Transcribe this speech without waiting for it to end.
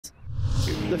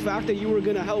The fact that you were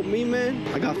gonna help me, man,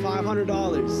 I got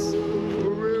 $500.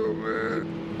 For real, man.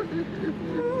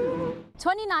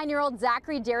 29-year-old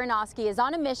Zachary Daronowski is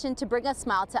on a mission to bring a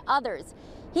smile to others.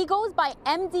 He goes by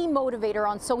MD Motivator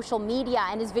on social media,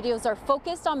 and his videos are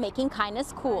focused on making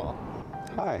kindness cool.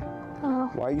 Hi.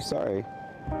 Why are you sorry?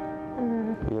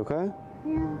 You okay?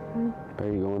 Yeah. Are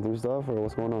you going through stuff or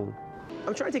what's going on?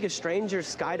 I'm trying to take a stranger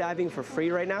skydiving for free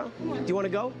right now. Do you want to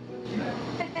go?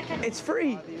 It's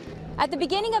free. At the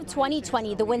beginning of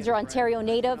 2020, the Windsor, Ontario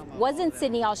native was in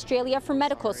Sydney, Australia for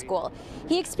medical school.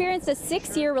 He experienced a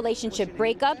 6-year relationship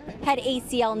breakup, had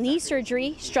ACL knee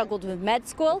surgery, struggled with med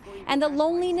school, and the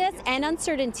loneliness and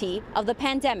uncertainty of the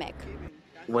pandemic.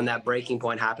 When that breaking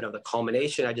point happened of the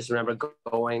culmination, I just remember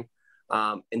going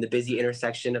in the busy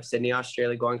intersection of Sydney,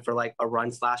 Australia, going for like a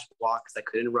run/walk because I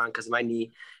couldn't run because of my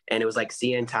knee. And it was like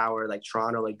CN Tower, like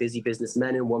Toronto, like busy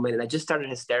businessmen and women. And I just started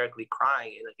hysterically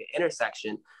crying in like an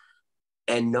intersection.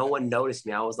 And no one noticed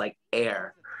me. I was like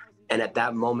air. And at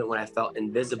that moment when I felt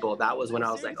invisible, that was when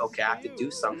I was like, okay, I have to do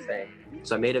something.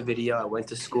 So I made a video. I went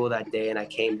to school that day and I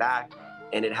came back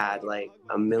and it had like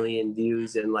 1 million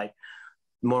views. And like,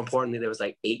 more importantly, there was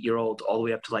like 8-year-olds all the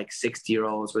way up to like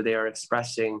 60-year-olds where they are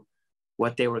expressing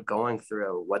what they were going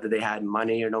through, whether they had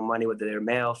money or no money, whether they're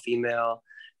male, female,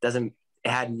 mental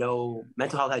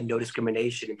health had no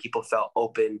discrimination, and people felt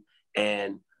open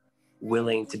and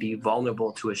willing to be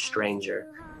vulnerable to a stranger.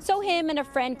 So him and a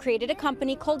friend created a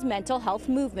company called Mental Health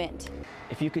Movement.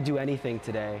 If you could do anything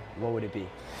today, what would it be?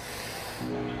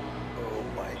 Oh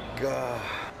my God.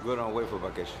 Going on away for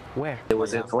vacation. Where? It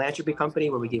was a philanthropy company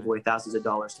where we gave away thousands of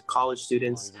dollars to college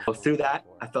students. So through that,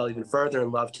 I fell even further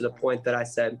in love to the point that I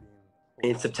said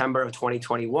in September of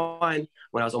 2021,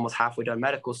 when I was almost halfway done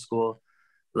medical school,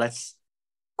 let's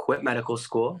quit medical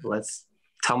school. Let's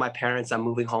tell my parents I'm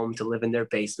moving home to live in their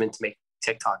basement to make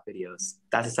TikTok videos.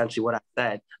 That's essentially what I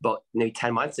said about maybe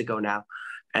 10 months ago now.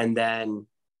 And then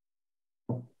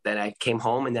I came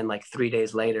home, and then like 3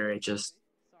 days later, it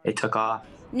took off.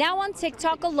 Now on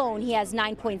TikTok alone, he has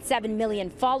 9.7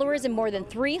 million followers and more than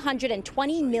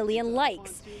 320 million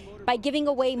likes. By giving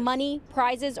away money,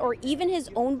 prizes, or even his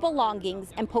own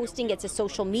belongings and posting it to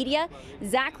social media,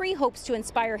 Zachary hopes to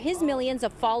inspire his millions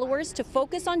of followers to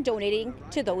focus on donating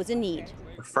to those in need.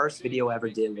 The first video I ever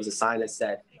did was a sign that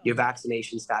said, "Your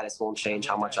vaccination status won't change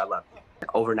how much I love you."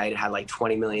 Overnight, it had like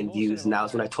 20 million views, and that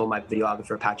was when I told my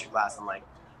videographer, Patrick Glass, I'm like,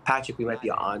 Patrick, we might be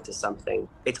on to something.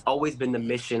 It's always been the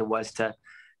mission was to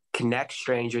connect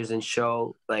strangers and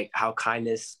show like how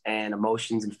kindness and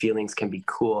emotions and feelings can be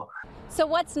cool. So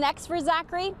what's next for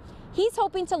Zachary? He's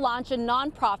hoping to launch a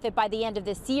nonprofit by the end of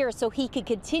this year so he could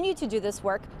continue to do this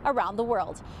work around the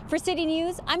world. For City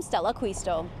News, I'm Stella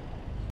Quisto.